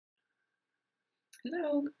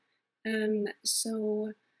Hello.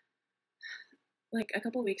 So like a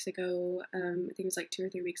couple weeks ago, I think it was like 2 or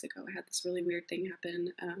 3 weeks ago, I had this really weird thing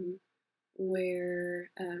happen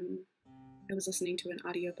where I was listening to an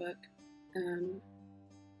audiobook. Um,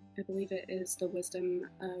 I believe it is The Wisdom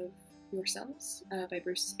of Yourselves by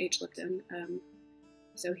Bruce H. Lipton.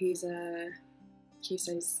 So he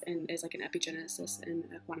says and is like an epigeneticist and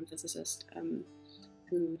a quantum physicist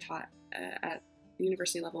who taught at the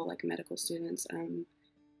university level, like medical students.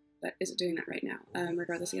 But isn't doing that right now.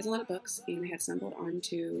 Regardless, he has a lot of books, and I had stumbled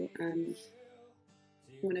onto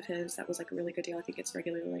one of his that was like a really good deal. I think it's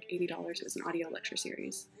regularly like $80. It was an audio lecture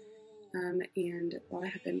series. And while I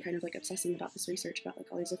have been kind of like obsessing about this research about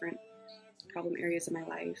like all these different problem areas in my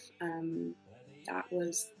life, that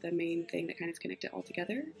was the main thing that kind of connected all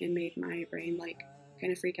together and made my brain like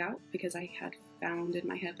kind of freak out because I had found in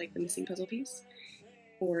my head like the missing puzzle piece,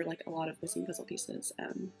 or like a lot of missing puzzle pieces.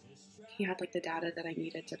 He had like the data that I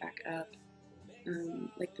needed to back up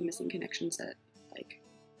like the missing connections that like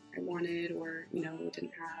I wanted or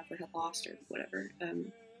didn't have or had lost or whatever.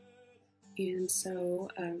 And so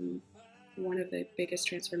one of the biggest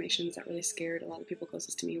transformations that really scared a lot of people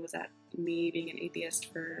closest to me was that me being an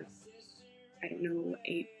atheist for, I don't know,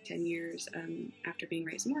 8-10 years after being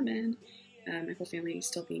raised Mormon, my whole family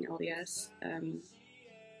still being LDS.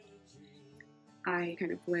 I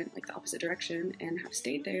kind of went like the opposite direction and have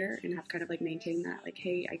stayed there and have kind of like maintained that, like,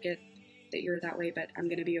 hey, I get that you're that way, but I'm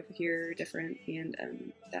going to be over here different, and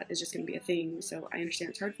that is just going to be a thing. So I understand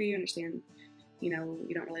it's hard for you, I understand, you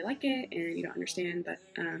don't really like it and you don't understand, but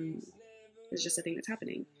it's just a thing that's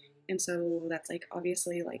happening. And so that's like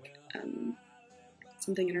obviously like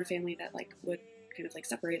something in our family that like would kind of like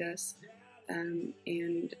separate us.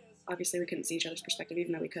 And obviously we couldn't see each other's perspective,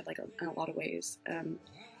 even though we could like in a lot of ways.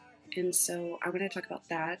 And so I want to talk about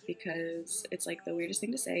that because it's like the weirdest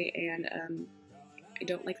thing to say, and I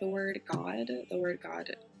don't like the word God. The word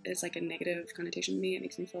God is like a negative connotation to me. It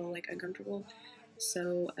makes me feel like uncomfortable.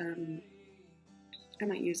 So I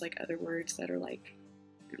might use like other words that are like,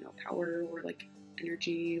 I don't know, power or like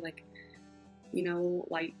energy, like,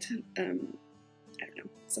 light. I don't know,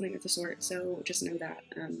 something of the sort. So just know that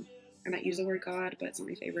I might use the word God, but it's not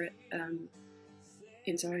my favorite.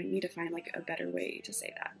 And so I need to find like a better way to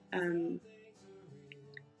say that.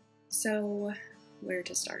 So where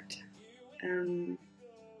to start?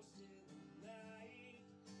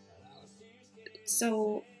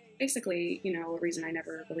 So basically, a reason I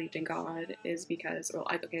never believed in God is because, well,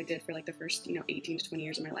 I did for like the first, 18 to 20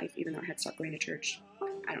 years of my life, even though I had stopped going to church.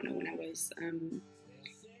 I don't know, when I was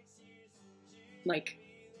like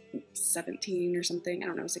 17 or something. I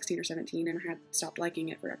don't know, 16 or 17, and I had stopped liking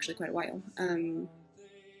it for actually quite a while.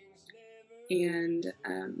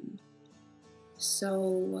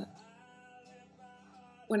 So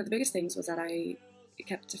one of the biggest things was that I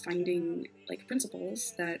kept finding like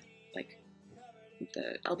principles that like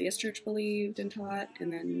the LDS church believed and taught,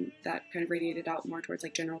 and then that kind of radiated out more towards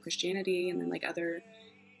like general Christianity, and then like other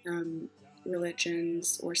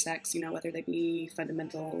religions or sects, whether they be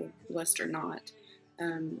fundamentalist or not.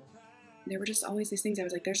 There were just always these things I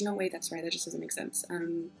was like, there's no way that's right, that just doesn't make sense.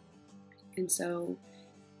 And so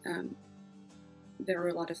there were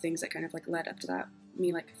a lot of things that kind of like led up to that,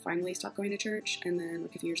 me like finally stopped going to church, and then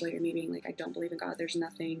like a few years later me being like, I don't believe in God, there's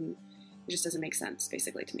nothing, it just doesn't make sense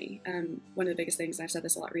basically to me. One of the biggest things, and I've said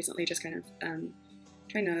this a lot recently, just kind of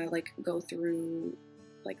trying to like go through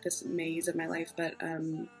like this maze of my life, but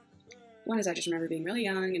one is I just remember being really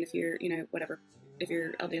young, and if you're, whatever, if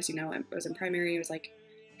you're LDS, I was in primary, it was like,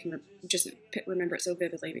 I can just remember it so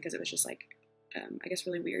vividly because it was just like, I guess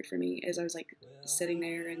really weird for me, is I was like sitting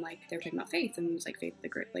there and like they were talking about faith, and it was like faith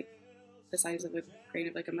like the size of a grain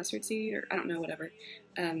of like a mustard seed, or I don't know, whatever.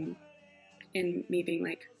 And me being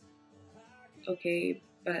like, okay,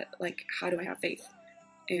 but like how do I have faith?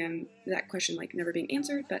 And that question like never being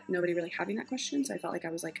answered, but nobody really having that question. So I felt like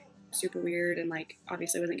I was like super weird, and like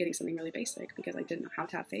obviously wasn't getting something really basic because I didn't know how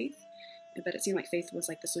to have faith. But it seemed like faith was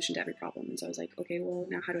like the solution to every problem. And so I was like, okay, well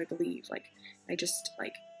now how do I believe? Like I just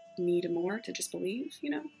like need more to just believe,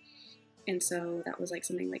 And so that was like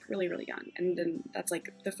something like really, really young. And then that's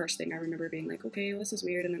like the first thing I remember being like, okay, well, this is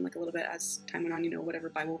weird. And then like a little bit as time went on, whatever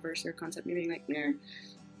Bible verse or concept, me being like, nah,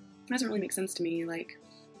 doesn't really make sense to me. Like,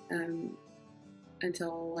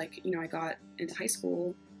 until like, I got into high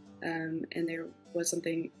school, and there was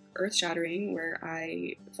something earth shattering where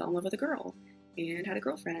I fell in love with a girl and had a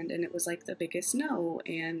girlfriend, and it was like the biggest no.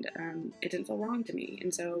 And it didn't feel wrong to me.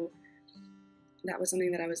 And so that was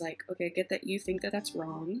something that I was like, okay, I get that you think that that's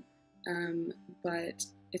wrong, but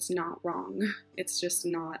it's not wrong. It's just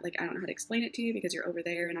not, like, I don't know how to explain it to you because you're over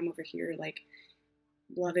there and I'm over here, like,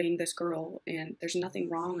 loving this girl, and there's nothing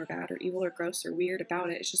wrong or bad or evil or gross or weird about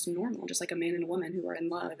it. It's just normal, just like a man and a woman who are in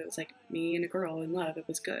love. It was like me and a girl in love. It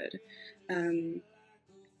was good. And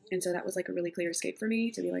so that was like a really clear escape for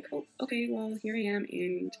me to be like, oh, okay, well, here I am,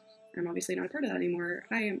 and I'm obviously not a part of that anymore.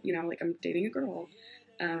 I am, like I'm dating a girl.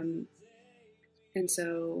 And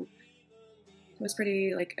so it was a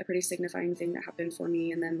pretty signifying thing that happened for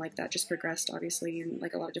me. And then like that just progressed obviously in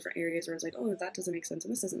like a lot of different areas where I was like, oh, that doesn't make sense,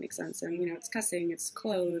 and this doesn't make sense. And, it's cussing, it's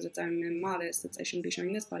clothes, it's I'm immodest, I shouldn't be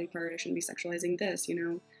showing this body part, I shouldn't be sexualizing this,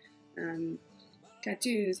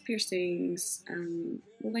 tattoos, piercings,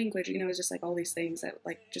 language, it's just like all these things that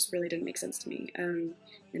like just really didn't make sense to me. And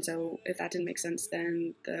so if that didn't make sense,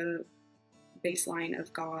 then the baseline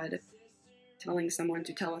of God telling someone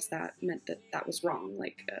to tell us that meant that that was wrong,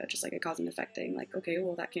 like just like a cause and effect thing. Like, okay,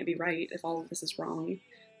 well, that can't be right if all of this is wrong.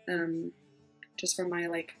 Just from my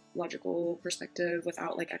like logical perspective,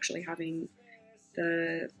 without like actually having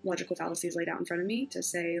the logical fallacies laid out in front of me to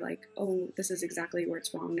say like, oh, this is exactly where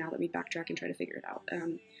it's wrong. Now let me backtrack and try to figure it out.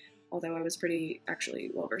 Although I was pretty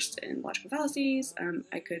actually well versed in logical fallacies,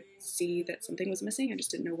 I could see that something was missing. I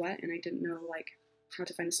just didn't know what, and I didn't know like how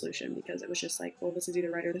to find a solution, because it was just like, well, this is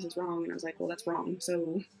either right or this is wrong, and I was like, well, that's wrong.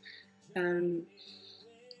 So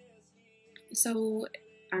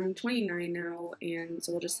I'm 29 now, and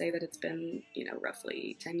so we'll just say that it's been,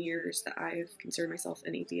 roughly 10 years that I've considered myself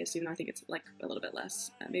an atheist, even though I think it's like a little bit less,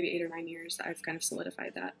 maybe 8 or 9 years that I've kind of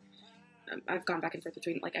solidified that. I've gone back and forth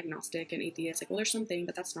between like agnostic and atheist, like, well, there's something,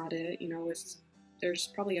 but that's not it, there's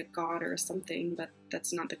probably a God or a something, but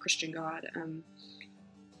that's not the Christian God. And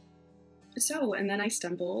then I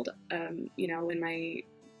stumbled, in my,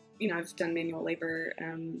 I've done manual labor,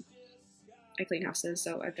 I clean houses,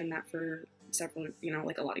 so I've done that for several,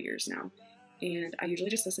 like a lot of years now. And I usually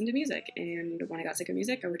just listen to music, and when I got sick of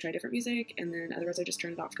music, I would try different music, and then otherwise I just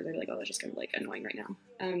turned it off because I'd be like, oh, that's just kind of like annoying right now.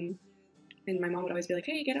 And my mom would always be like,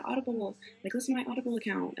 hey, get an Audible, like listen to my Audible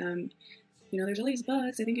account. There's all these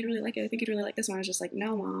books, I think you'd really like it, I think you'd really like this one. I was just like,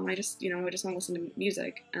 no, Mom, I just want to listen to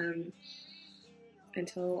music.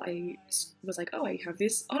 Until I was like, oh, I have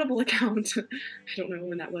this Audible account. I don't know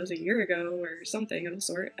when that was, a year ago or something of the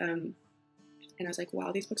sort. And I was like,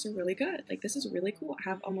 wow, these books are really good. Like, this is really cool. I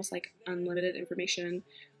have almost like unlimited information,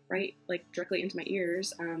 right? Like directly into my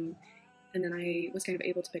ears. And then I was kind of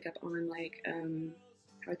able to pick up on like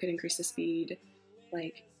how I could increase the speed.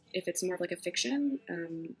 Like if it's more of like a fiction,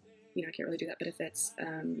 I can't really do that. But if it's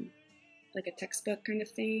like a textbook kind of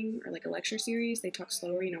thing, or like a lecture series, they talk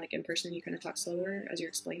slower, like in person you kind of talk slower as you're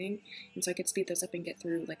explaining, and so I could speed those up and get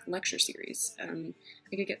through like lecture series. I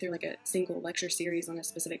could get through like a single lecture series on a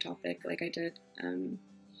specific topic, like I did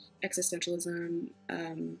existentialism,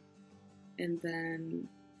 and then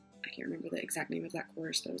I can't remember the exact name of that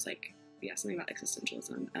course, but it was like, yeah, something about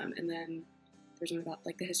existentialism, and then there's one about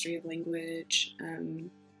like the history of language, and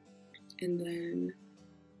then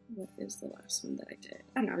what is the last one that I did?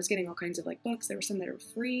 I don't know. I was getting all kinds of like books. There were some that were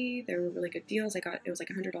free. There were really good deals. It was like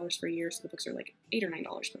 $100 for a year, so the books are like $8 or $9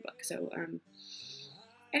 per book. So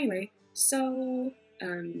anyway, so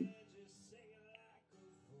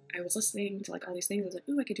I was listening to like all these things. I was like,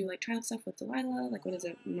 ooh, I could do like child stuff with Delilah. Like, what is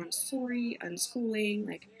it? Montessori, unschooling.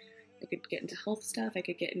 Like, I could get into health stuff. I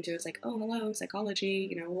could get into, it's like, oh, hello,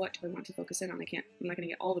 psychology. What do I want to focus in on? I'm not going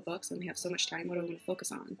to get all the books. I only have so much time. What do I want to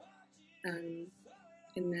focus on?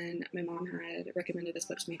 And then my mom had recommended this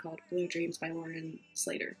book to me called Blue Dreams by Lauren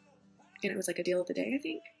Slater. And it was like a deal of the day, I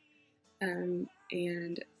think. And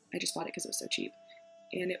I just bought it because it was so cheap.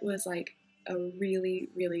 And it was like a really,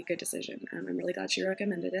 really good decision. I'm really glad she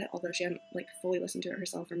recommended it, although she hadn't like fully listened to it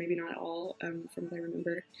herself, or maybe not at all, from what I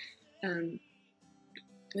remember.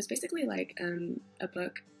 It was basically like a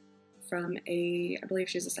book from I believe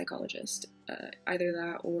she's a psychologist, either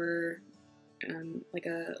that or like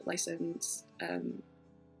a licensed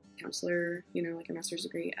counselor, like a master's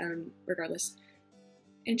degree, regardless.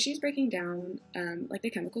 And she's breaking down like the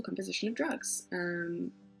chemical composition of drugs.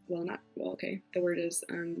 Okay, the word is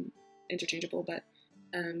interchangeable, but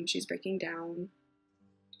she's breaking down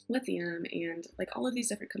lithium and like all of these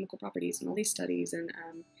different chemical properties and all these studies, and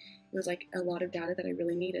it was like a lot of data that I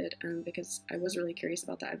really needed, because I was really curious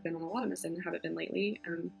about that. I've been on a lot of medicine, haven't been lately,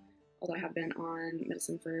 although I have been on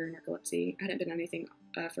medicine for narcolepsy. I hadn't been on anything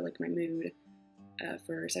for like my mood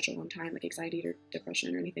for such a long time, like anxiety or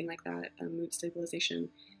depression or anything like that, mood stabilization.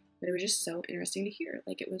 But it was just so interesting to hear.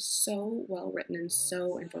 Like, it was so well written and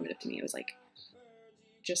so informative to me. It was like,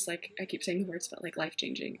 just like, I keep saying the words, but like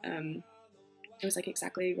life-changing. It was like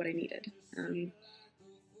exactly what I needed. And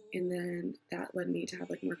then that led me to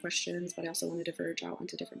have like more questions, but I also wanted to verge out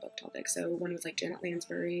onto different book topics. So one was like Janet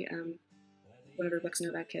Lansbury, whatever books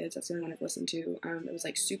Know Bad Kids. That's the only one I've listened to. It was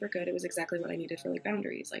like super good. It was exactly what I needed for like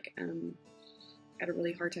boundaries. Like, I had a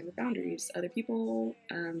really hard time with boundaries, other people,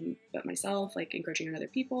 but myself, like encroaching on other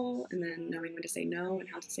people, and then knowing when to say no and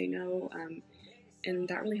how to say no. And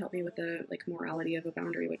that really helped me with the like morality of a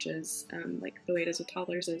boundary, which is like the way it is with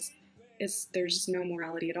toddlers is there's no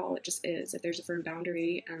morality at all. It just is. If there's a firm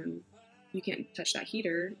boundary, you can't touch that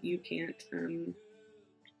heater. You can't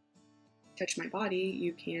touch my body.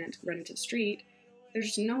 You can't run into the street.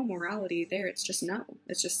 There's no morality there. It's just no.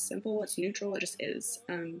 It's just simple. It's neutral. It just is.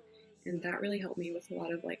 And that really helped me with a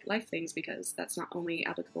lot of like life things, because that's not only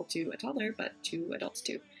applicable to a toddler, but to adults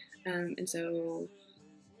too. And so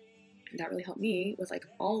that really helped me with like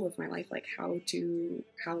all of my life, like how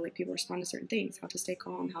like people respond to certain things, how to stay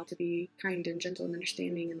calm, how to be kind and gentle and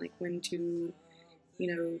understanding, and like when to,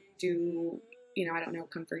 do, I don't know,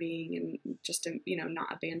 comforting, and just to,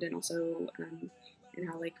 not abandon also, and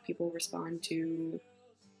how like people respond to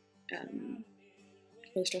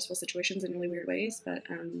really stressful situations in really weird ways, but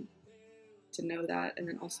to know that, and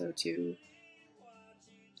then also to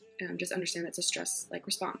just understand that's a stress like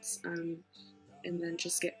response, and then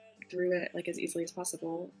just get through it like as easily as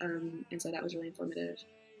possible. And so that was really informative.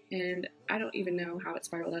 And I don't even know how it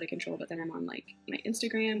spiraled out of control, but then I'm on like my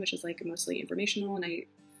Instagram, which is like mostly informational, and I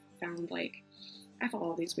found like I follow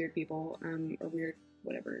all these weird people, or weird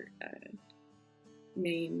whatever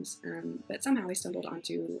names, but somehow I stumbled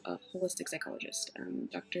onto a holistic psychologist,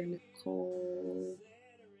 Dr. Nicole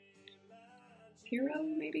Hero,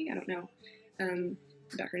 maybe, I don't know,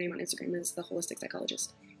 but her name on Instagram is the holistic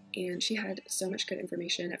psychologist. And she had so much good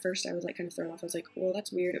information. At first, I was like kind of thrown off. I was like, well,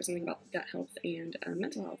 that's weird. It was something about gut health and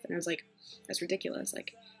mental health. And I was like, that's ridiculous.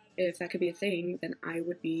 Like, if that could be a thing, then I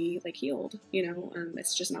would be like healed.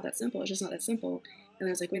 It's just not that simple. It's just not that simple. And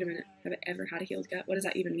I was like, wait a minute. Have I ever had a healed gut? What does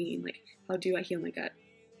that even mean? Like, how do I heal my gut?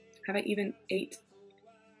 Have I even ate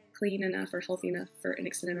clean enough or healthy enough for an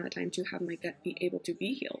extended amount of time to have my gut be able to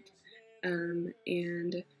be healed?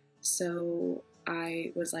 And so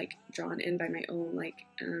I was like drawn in by my own like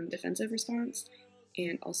defensive response,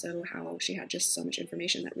 and also how she had just so much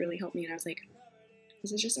information that really helped me. And I was like,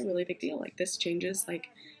 this is just a really big deal. Like, this changes like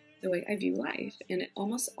the way I view life. And it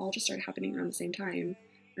almost all just started happening around the same time.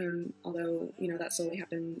 Although, that slowly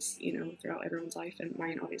happens, throughout everyone's life, and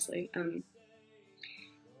mine, obviously.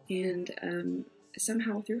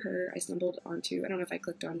 Somehow through her, I stumbled onto, I don't know if I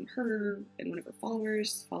clicked on her and one of her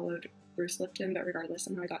followers followed Bruce Lipton, but regardless,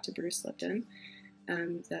 somehow I got to Bruce Lipton,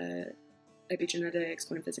 the Epigenetics,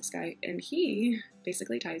 quantum physics guy, and he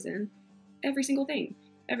basically ties in every single thing,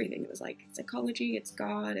 everything. It was like psychology, it's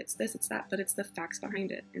God, it's this, it's that, but it's the facts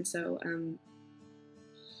behind it. And so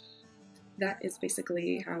that is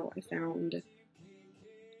basically how I found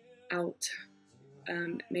out,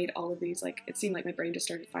 made all of these, like, it seemed like my brain just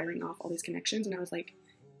started firing off all these connections, and I was like,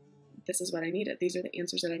 this is what I needed. These are the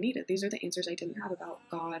answers that I needed. These are the answers I didn't have about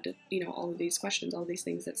God, all of these questions, all of these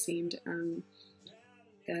things that seemed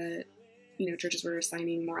that, churches were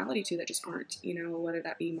assigning morality to that just aren't, whether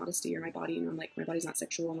that be modesty or my body. I'm like, my body's not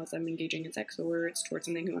sexual unless I'm engaging in sex, or it's towards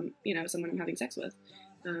something who I'm, someone I'm having sex with.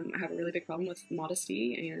 I have a really big problem with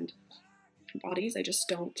modesty and bodies. I just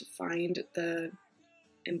don't find the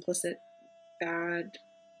implicit bad,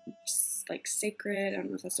 like sacred, I don't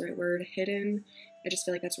know if that's the right word, hidden. I just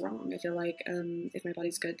feel like that's wrong. I feel like if my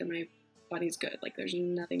body's good, then my body's good. Like, there's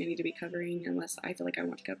nothing I need to be covering unless I feel like I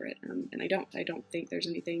want to cover it. And I don't think there's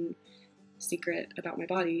anything secret about my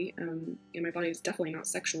body. And my body is definitely not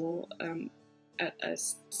sexual at a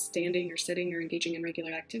standing or sitting or engaging in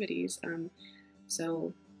regular activities.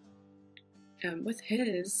 So with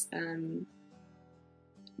his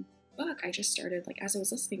book, I just started, like, as I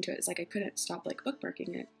was listening to it, it's like I couldn't stop like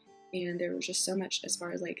bookmarking it. And there was just so much as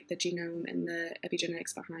far as like the genome and the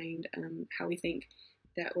epigenetics behind how we think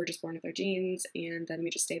that we're just born with our genes, and then we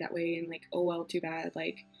just stay that way, and like, oh well, too bad,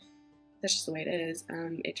 like that's just the way it is.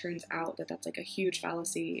 It turns out that that's like a huge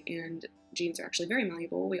fallacy, and genes are actually very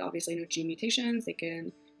malleable. We obviously know gene mutations. They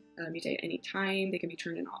can mutate at any time. They can be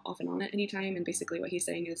turned off and on at any time. And basically what he's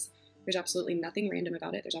saying is there's absolutely nothing random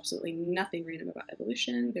about it. There's absolutely nothing random about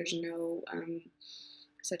evolution. There's no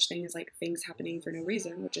such thing as like things happening for no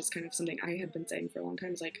reason, which is kind of something I had been saying for a long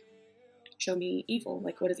time. Is like, show me evil.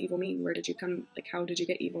 Like, what does evil mean? Where did you come? Like, how did you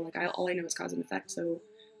get evil? Like, all I know is cause and effect. So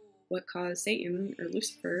what caused Satan or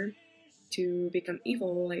Lucifer to become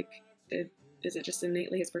evil? Like, is it just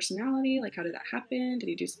innately his personality? Like, how did that happen? Did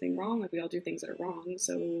he do something wrong? Like, we all do things that are wrong.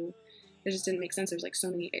 So it just didn't make sense. There's like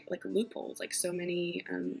so many like loopholes, like so many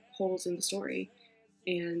holes in the story.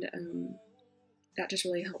 And that just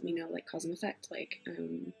really helped me know like cause and effect. Like,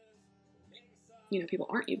 people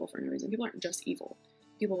aren't evil for no reason. People aren't just evil.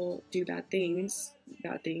 people do bad things,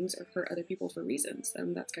 or hurt other people for reasons.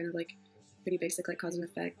 That's kind of like pretty basic, like cause and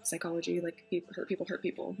effect psychology. Like hurt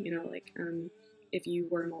people. You know, like if you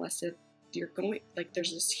were molested,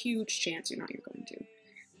 there's this huge chance you're going to.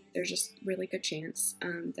 There's just really good chance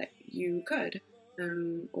that you could,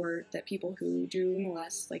 or that people who do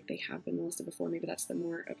molest, like they have been molested before. Maybe that's the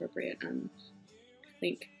more appropriate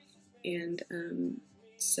link. And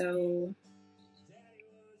so.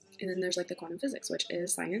 And then there's like the quantum physics, which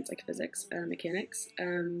is science, like physics, mechanics.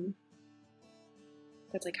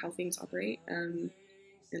 That's like how things operate. And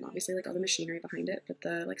obviously like all the machinery behind it, but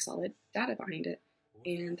the like solid data behind it.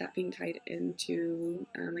 And that being tied into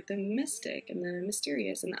like the mystic and the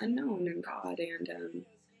mysterious and the unknown and God and,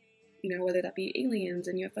 you know, whether that be aliens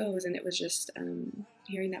and UFOs. And it was just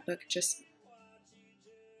hearing that book, just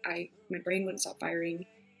my brain wouldn't stop firing.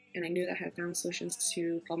 And I knew that I had found solutions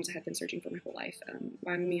to problems I had been searching for my whole life.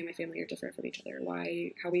 Why me and my family are different from each other.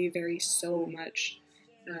 How we vary so much.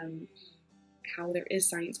 How there is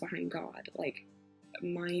science behind God. Like,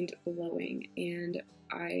 mind-blowing. And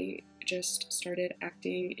I just started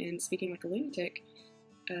acting and speaking like a lunatic.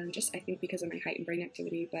 Just, I think, because of my heightened brain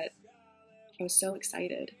activity. But I was so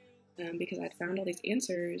excited because I'd found all these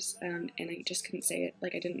answers. And I just couldn't say it.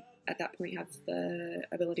 Like, I didn't, at that point, have the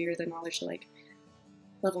ability or the knowledge to, like,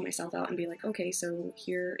 level myself out and be like, okay, so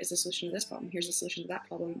here is the solution to this problem. Here's the solution to that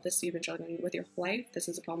problem. This you've been struggling with your whole life. This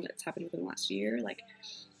is a problem that's happened within the last year. Like,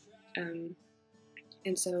 and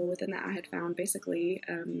so within that, I had found basically,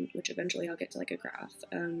 which eventually I'll get to like a graph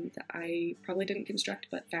that I probably didn't construct,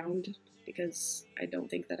 but found because I don't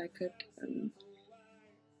think that I could,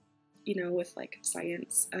 you know, with like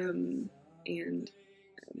science and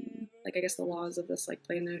like I guess the laws of this like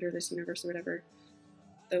planet or this universe or whatever.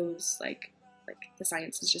 Those like the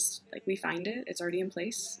science is just like we find it, it's already in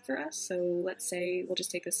place for us. So let's say we'll just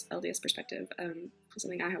take this LDS perspective,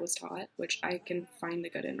 something I was taught, which I can find the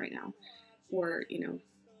good in right now, or you know,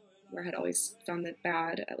 where I had always found the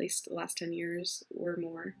bad, at least the last 10 years or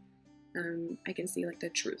more. I can see like the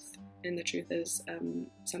truth, and the truth is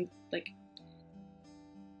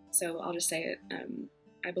so I'll just say it.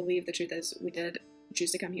 I believe the truth is we did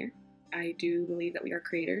choose to come here. I do believe that we are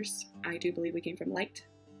creators. I do believe we came from light.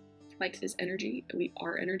 Light is energy. We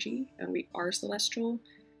are energy. We are celestial.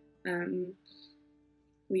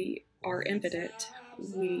 We are infinite.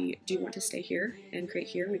 We do want to stay here and create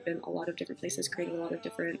here. We've been a lot of different places, created a lot of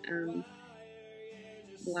different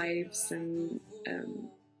lives, and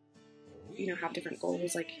you know, have different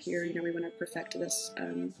goals. Like here, you know, we want to perfect this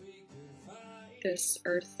this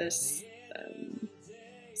earth, this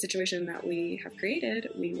situation that we have created.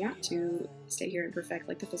 We want to stay here and perfect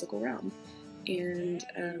like the physical realm. And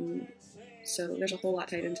so there's a whole lot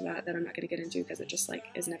tied into that I'm not going to get into because it just like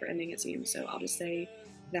is never ending, it seems. So I'll just say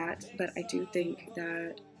that. But I do think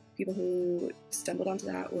that people who stumbled onto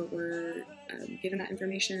that or were given that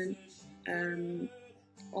information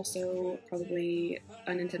also probably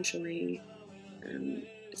unintentionally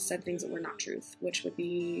said things that were not truth, which would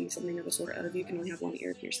be something of the sort of you can only have one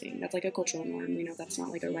ear piercing. That's like a cultural norm. You know, that's not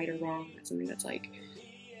like a right or wrong. That's something that's like,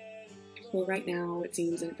 well, right now it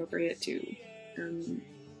seems inappropriate to,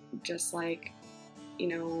 just like, you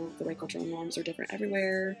know, the way cultural norms are different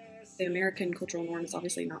everywhere. The American cultural norm is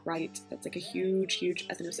obviously not right. That's like a huge, huge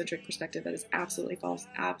ethnocentric perspective that is absolutely false,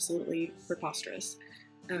 absolutely preposterous.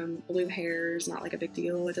 Blue hair is not like a big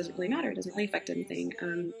deal. It doesn't really matter. It doesn't really affect anything.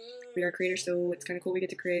 We are creators, so it's kind of cool. We get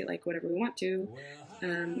to create like whatever we want to.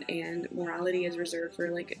 And morality is reserved for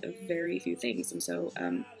like very few things. And so,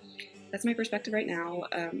 that's my perspective right now.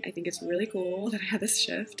 I think it's really cool that I had this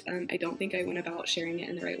shift. I don't think I went about sharing it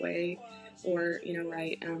in the right way or, you know,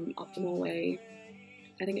 right, optimal way.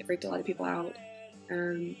 I think it freaked a lot of people out.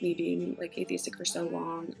 Me being like atheistic for so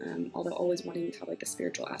long, although always wanting to have like the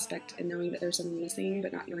spiritual aspect and knowing that there's something missing,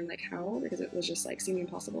 but not knowing like how, because it was just like seeming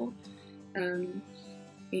impossible. And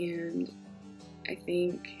I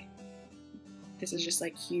think this is just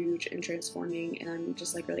like huge and transforming, and I'm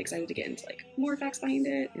just like really excited to get into like more facts behind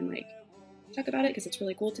it and like talk about it because it's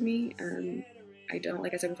really cool to me. I don't,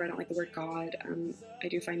 like I said before, I don't like the word God. I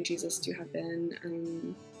do find Jesus to have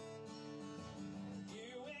been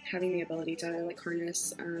having the ability to like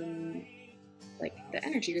harness like the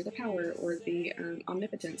energy or the power or the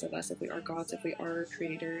omnipotence of us. If we are gods, if we are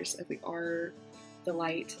creators, if we are the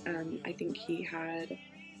light, I think he had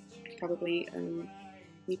probably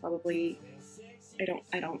I don't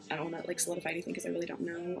want to like solidify anything because I really don't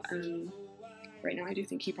know. Right now I do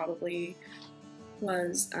think he probably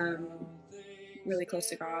was really close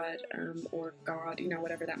to God, or God, you know,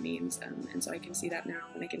 whatever that means. And so I can see that now,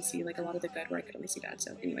 and I can see like a lot of the good where I could only see bad.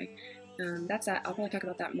 So anyway, that's that. I'll probably talk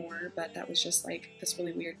about that more, but that was just like this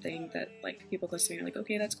really weird thing that like people close to me are like,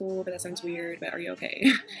 okay, that's cool, but that sounds weird, but are you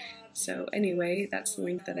okay? So anyway, that's the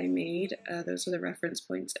link that I made. Those are the reference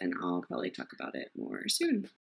points, and I'll probably talk about it more soon.